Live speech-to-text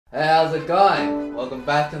Hey, how's it going? Welcome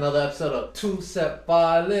back to another episode of Two Set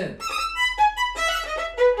Violin.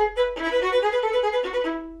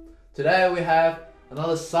 Today we have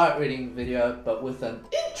another sight reading video, but with an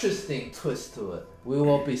interesting twist to it. We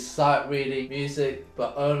will be sight reading music,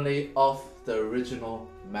 but only off the original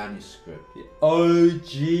manuscript. The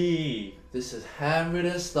OG. This is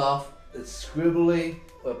handwritten stuff. It's scribbly.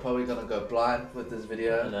 We're probably gonna go blind with this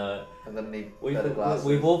video. No. I'm gonna need better glasses.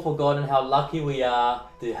 We've all forgotten how lucky we are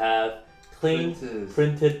to have clean,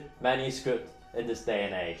 printed manuscript in this day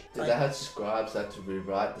and age. Did they have scribes that to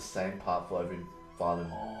rewrite the same part for every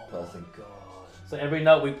violin person? God. So every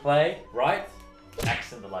note we play, right?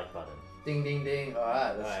 Accent the like button. Ding ding ding.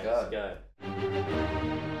 Alright, let's go.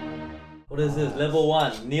 What is this? Level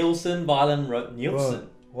 1. Nielsen violin Nielsen.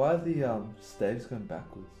 Why are the staves going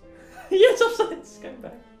backwards? Yes, it's going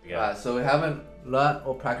back. Yeah. Alright, so we haven't learnt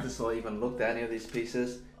or practiced or even looked at any of these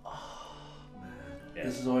pieces. Oh man, yeah.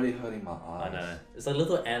 This is already hurting my eyes. I know. It's like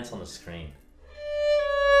little ants on the screen.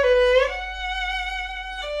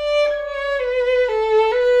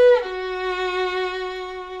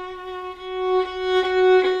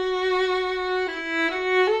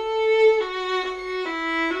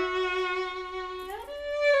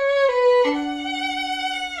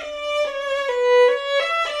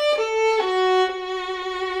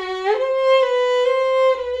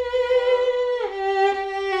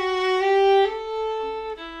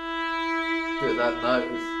 Dude, that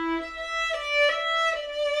note was...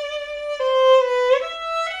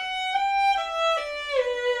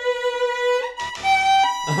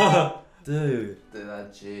 Dude,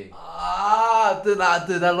 that G.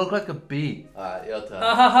 Dude, that looked like a B. Alright, your turn.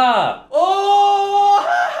 Ha ha ha! Oh!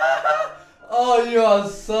 Oh, you are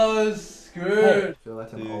so screwed. Hey. I feel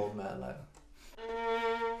like an old man, like...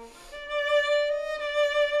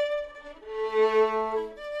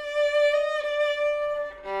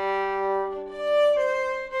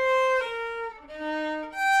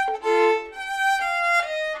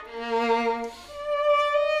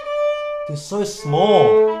 They're so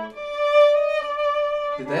small.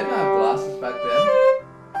 Did they even have glasses back then?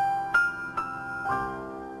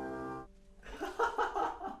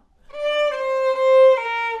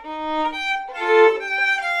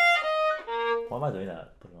 Why am I doing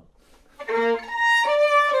that? Put it on.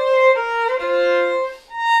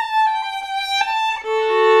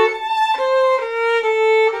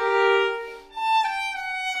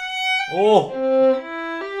 Oh!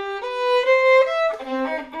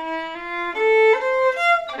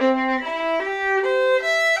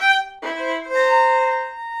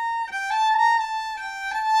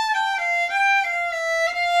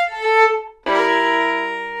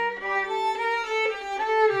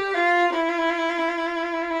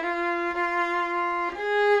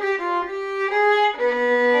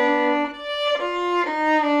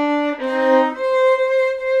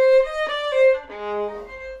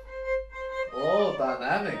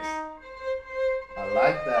 Dynamics. I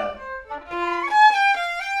like that.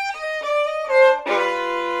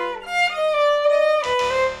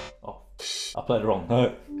 Oh, I played wrong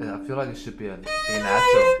note. Yeah, I feel like it should be natural.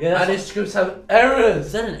 Yeah, manuscripts have errors.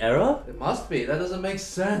 Is that an error? It must be. That doesn't make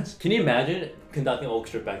sense. Can you imagine conducting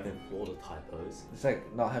orchestra back then with all the typos? It's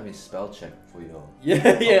like not having spell check for your...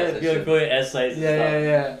 Yeah, for your essays and stuff.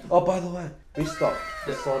 Yeah. Oh, by the way, we stopped.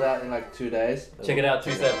 It's sold out in like 2 days. Check it out,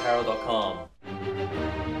 TuesdayApparel.com.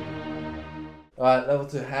 Alright, level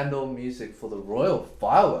 2, handle music for the royal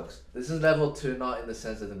fireworks. This is level 2, not in the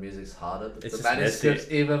sense that the music's harder, but It's the just manuscript's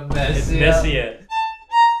messy. even messier. It's messier.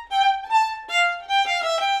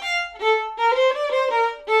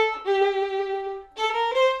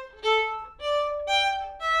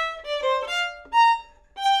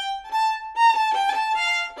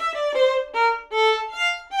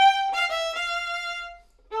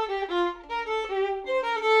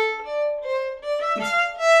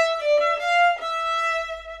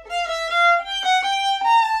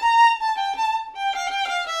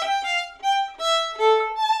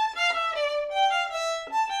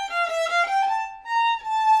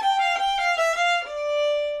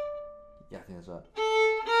 Yeah, I think that's right.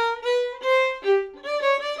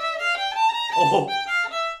 Oh!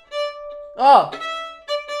 Oh!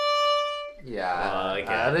 Yeah,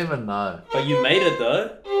 Okay. I don't even know. But you made it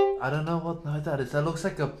though. I don't know what note that is. That looks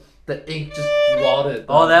like the ink just blotted.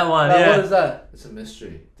 Oh, that one, yeah. What is that? It's a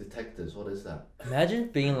mystery. Detectives, what is that? Imagine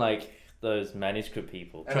being like those manuscript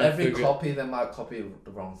people. And every copy, they might copy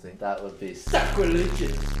the wrong thing. That would be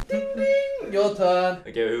sacrilegious. Ding ding! Your turn.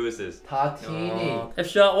 Okay, who is this? Tartini. F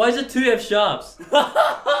sharp. Why is it 2 F sharps?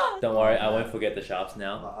 Don't worry, I won't forget the sharps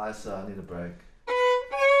now. My eyes, I need a break.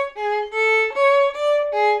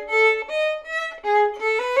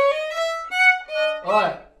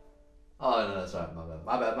 Alright. Oh no, that's right.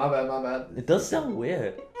 My bad. It does sound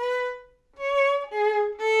weird.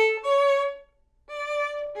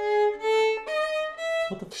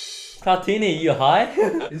 What the Cartini, you high?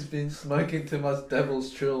 He's been smoking too much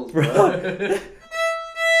devil's trills, bro.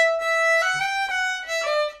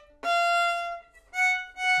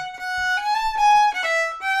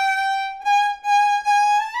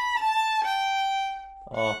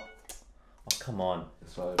 Oh, come on.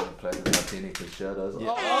 That's why we don't play the Martini because Cher does.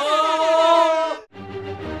 Yeah. Oh!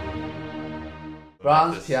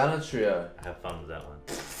 Brahms Piano Trio. Have fun with that one.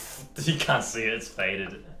 You can't see it, it's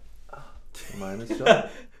faded. Minus shot.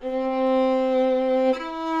 I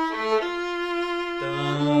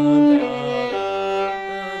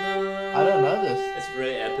don't know this. It's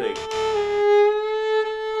very epic.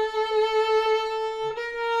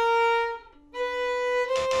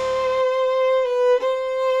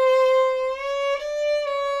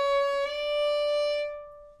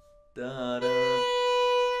 Da da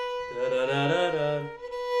da da da da.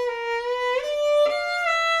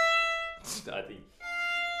 I think.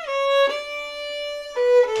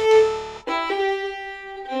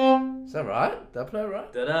 Is that right? Did I play it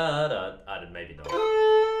right? Da da da. I did maybe not.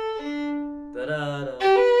 Da da da.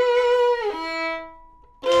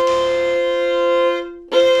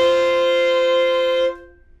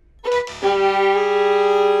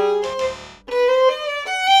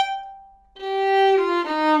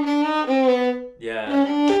 Yeah.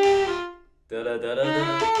 Da da da da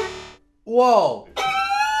da. Whoa!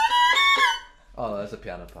 Oh, that's a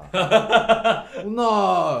piano part.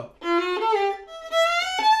 No!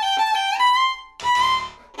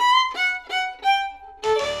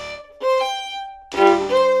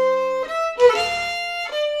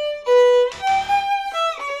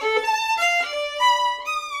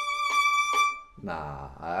 Nah,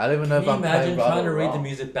 I don't even know if I'm Can you imagine playing right trying to or read the wrong.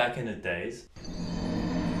 music back in the days?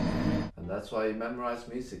 And that's why you memorize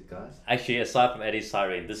music, guys. Actually, aside from Eddy's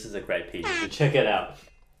Sightreading, this is a great piece. So check it out.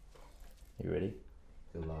 You ready?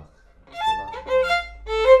 Good luck.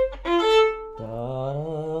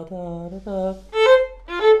 Da, da, da, da.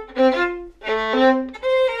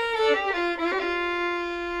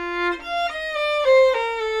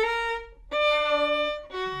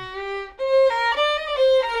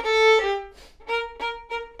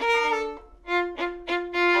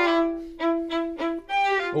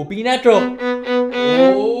 Oh, be natural.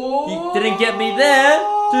 Oh. You didn't get me there.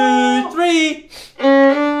 2, 3.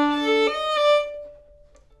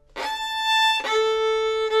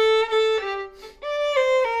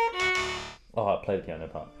 Oh, I played the piano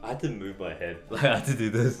part. I had to move my head. Like, I had to do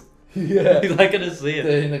this. Yeah. You're not gonna see it.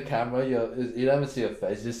 In the camera, you don't even see your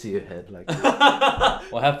face, you just see your head like this.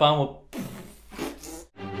 Well, have fun with.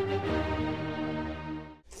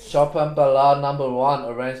 Chopin Ballade No. 1,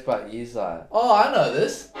 arranged by Isai. Oh, I know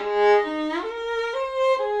this.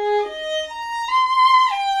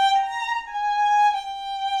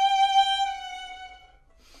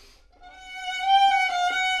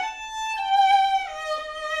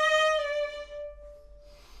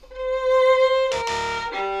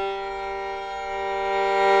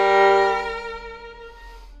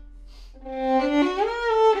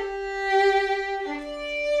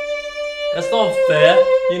 That's not fair.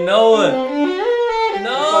 You know it.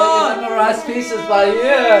 No. So you memorize pieces by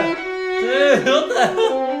ear. Dude, what the hell?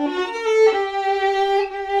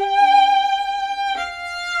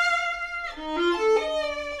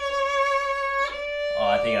 Oh,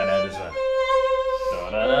 I think I know this one. Da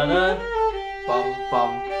da da da. Bum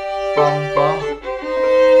bum bum bum.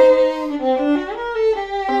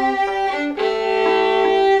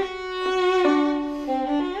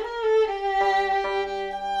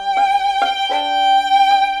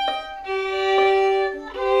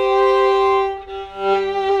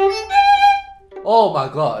 Oh my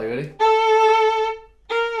god, are you ready?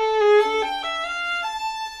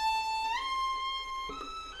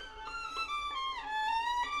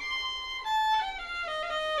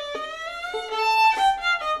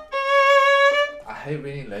 I hate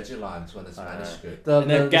reading ledger lines when it's manuscript. And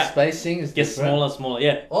the The gap spacing is Gets different. smaller and smaller,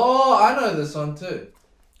 yeah. Oh, I know this one too.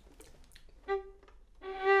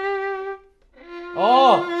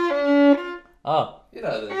 Oh! Oh. You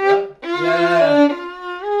know this, right? Yeah.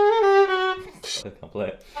 I can't play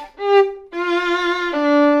it.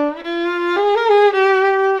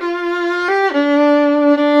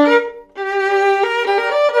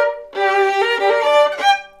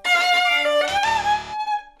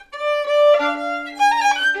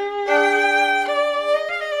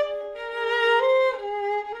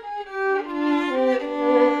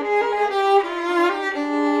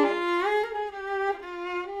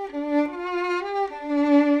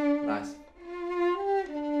 Nice.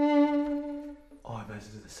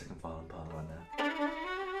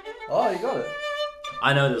 Oh, you got it.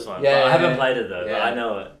 I know this one. Yeah, I haven't played it though, yeah. but I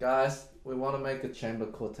know it. Guys, we want to make a chamber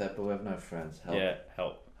quartet, but we have no friends. Help. Yeah,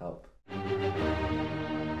 help. Help.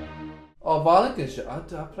 Oh, violin concerto.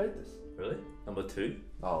 I played this. Really? Number 2?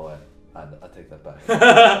 Oh, wait. I take that back.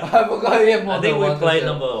 I forgot he had more I think than we one played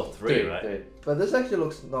concerto. number 3, right? 3. But this actually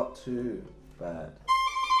looks not too bad.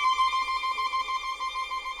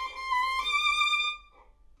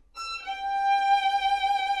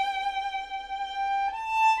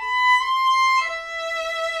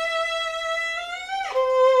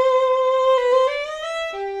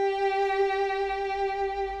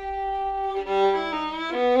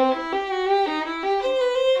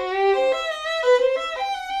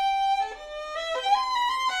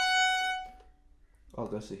 Oh,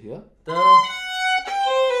 go see here.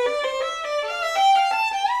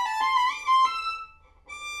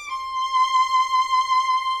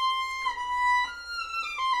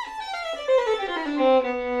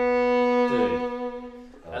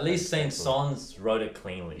 At least Saint Sons wrote it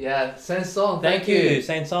cleanly. Yeah, Saint-Saëns. Thank you,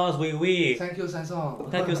 Saint Sons, oui oui. Thank you, Saint-Saëns.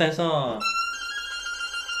 Thank you, Saint Sons.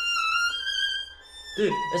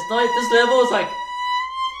 Dude, it's like this level is like.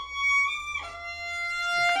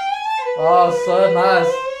 Oh, so nice.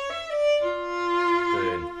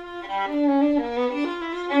 Dude.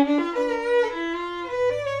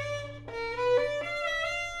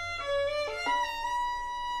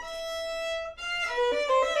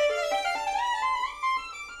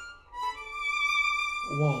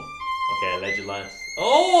 Whoa. Okay, legend lines.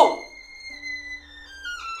 Oh!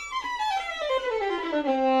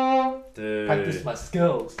 Dude. Practice my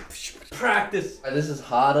skills. Practice! This is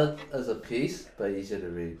harder as a piece, but easier to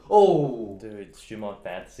read. Oh! Dude, Schumann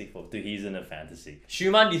fantasy for. Dude, he's in a fantasy.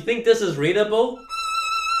 Schumann, you think this is readable?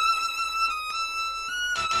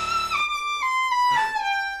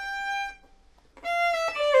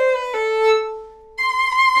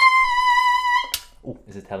 Oh,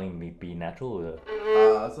 is it telling me be natural or?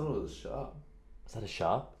 I thought it was sharp. Is that a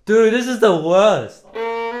sharp? Dude, this is the worst!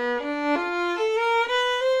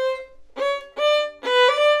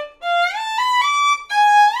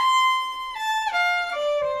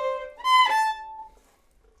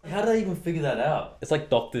 How did I even figure that out? It's like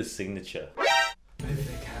Doctor's signature. Maybe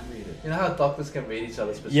they can read it. You know how doctors can read each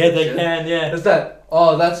other's Yeah, they prescription? can, yeah. Is that,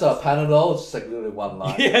 oh, that's a Panadol? It's just like literally one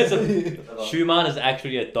line. Yeah, so Schumann is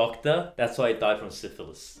actually a doctor. That's why he died from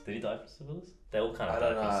syphilis. Did he die from syphilis? They all kind I of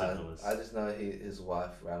don't died know. from syphilis. I just know his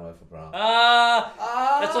wife ran away from Brown.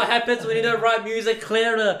 That's what happens when you don't write music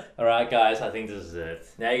clearer. Alright guys, I think this is it.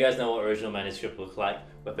 Now you guys know what original manuscript looks like,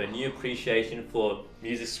 with a new appreciation for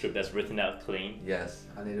music script that's written out clean. Yes,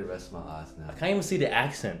 I need to rest my eyes now. I can't even see the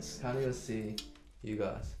accents. Can't even see you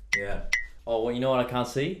guys. Yeah. Oh, well, you know what I can't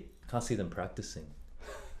see? I can't see them practicing.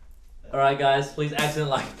 Alright guys, please accident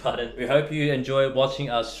like button. We hope you enjoy watching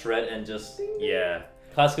us shred and just, yeah.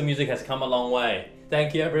 Classical music has come a long way.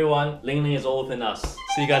 Thank you everyone. Ling Ling is all within us.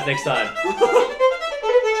 See you guys next time.